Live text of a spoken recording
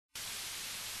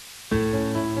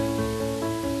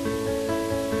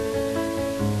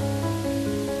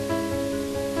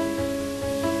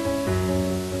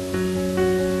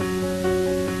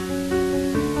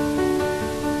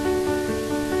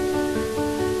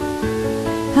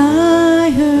I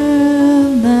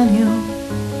heard that you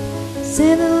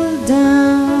settled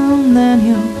down, that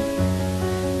you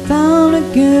found a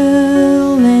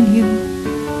girl and you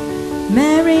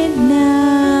married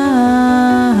now.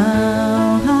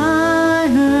 I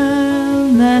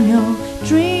heard that your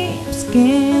dreams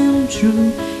came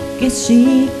true. Guess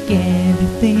she gave you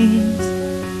things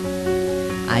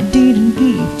I didn't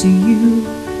give to you.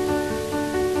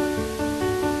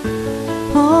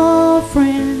 Oh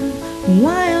friend,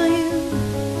 why are you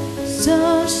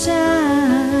so shy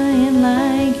and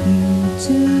like you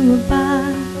to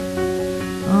back?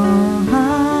 Oh,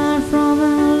 hide from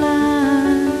the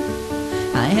light.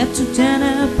 I had to turn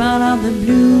up out of the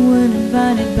blue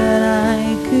uninvited, but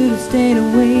I could have stayed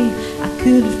away. I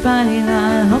couldn't find it.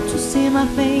 I hope to see my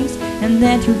face and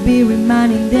that you'll be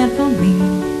reminding that for me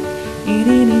it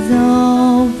is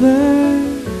over.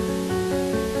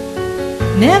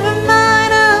 Never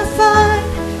mind, I'll find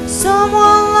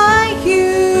someone like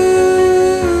you.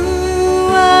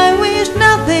 I wish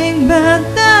nothing but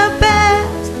the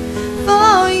best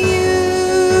for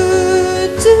you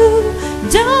too.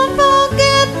 Don't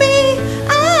forget me,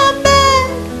 I beg.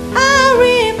 I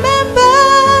remember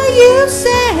you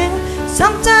said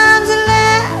sometimes it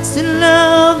lasts in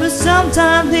love, but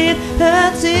sometimes it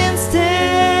hurts instead.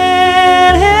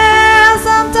 Yeah,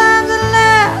 sometimes it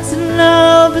lasts in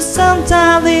love, but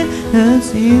sometimes it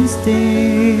hurts instead.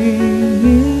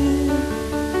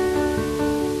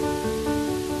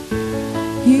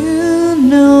 You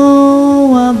know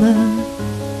what the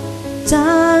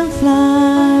time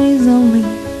flies, only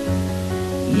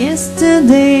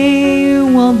yesterday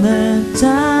was the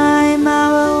time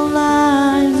our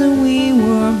lives we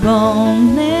were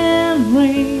born and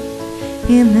raised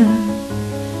in a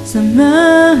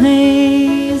summer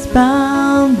haze,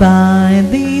 bound by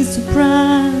the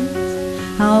surprise,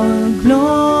 our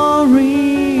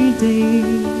glory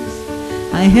days.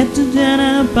 I had to turn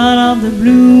up out of the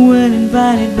blue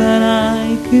uninvited, but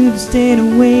I could have stayed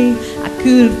away. I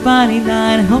couldn't find it.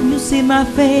 I hope you see my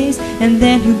face and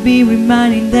that you'll be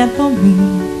reminding that for me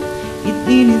it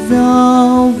is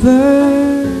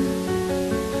over.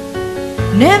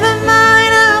 Never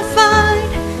mind, I'll find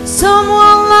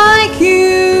someone like you.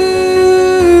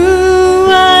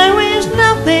 I wish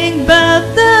nothing but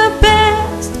the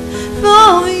best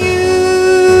for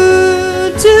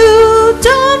you too.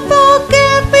 Don't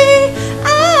forget me, I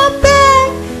beg.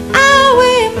 I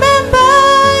remember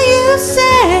you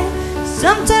said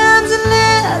sometimes it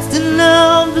lasts in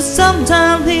love, but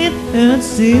sometimes it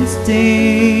hurts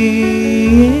instead.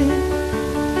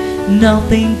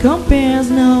 Nothing compares,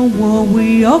 no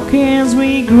worry or cares,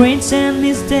 regrets and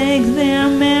mistakes, their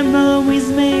memories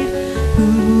made. Who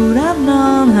would have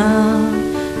known how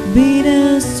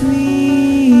bittersweet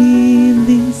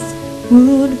this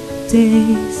would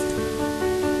taste?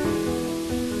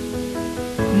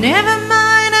 Never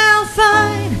mind, I'll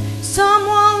find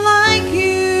someone like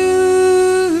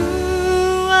you.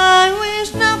 I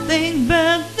wish nothing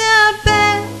but the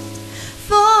best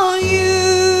for you.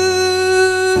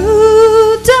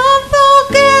 Don't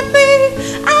forget me,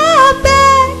 I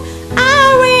beg. I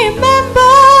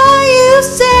remember you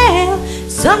said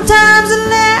sometimes it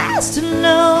lasts in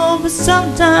love, but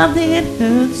sometimes it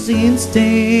hurts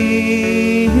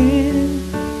instead.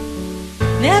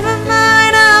 Never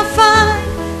mind, I'll find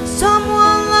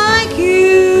someone like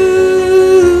you.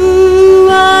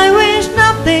 I wish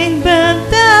nothing but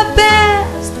the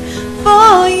best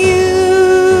for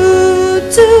you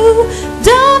too.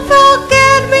 Don't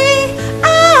forget me, I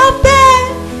beg.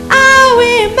 I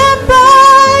remember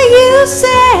you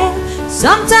said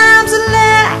sometimes it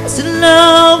lasts in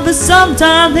love, but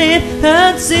sometimes it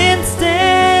hurts instead.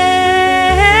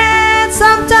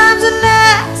 Sometimes it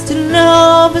lasts in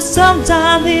love, but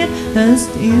sometimes it hurts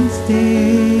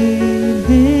instead.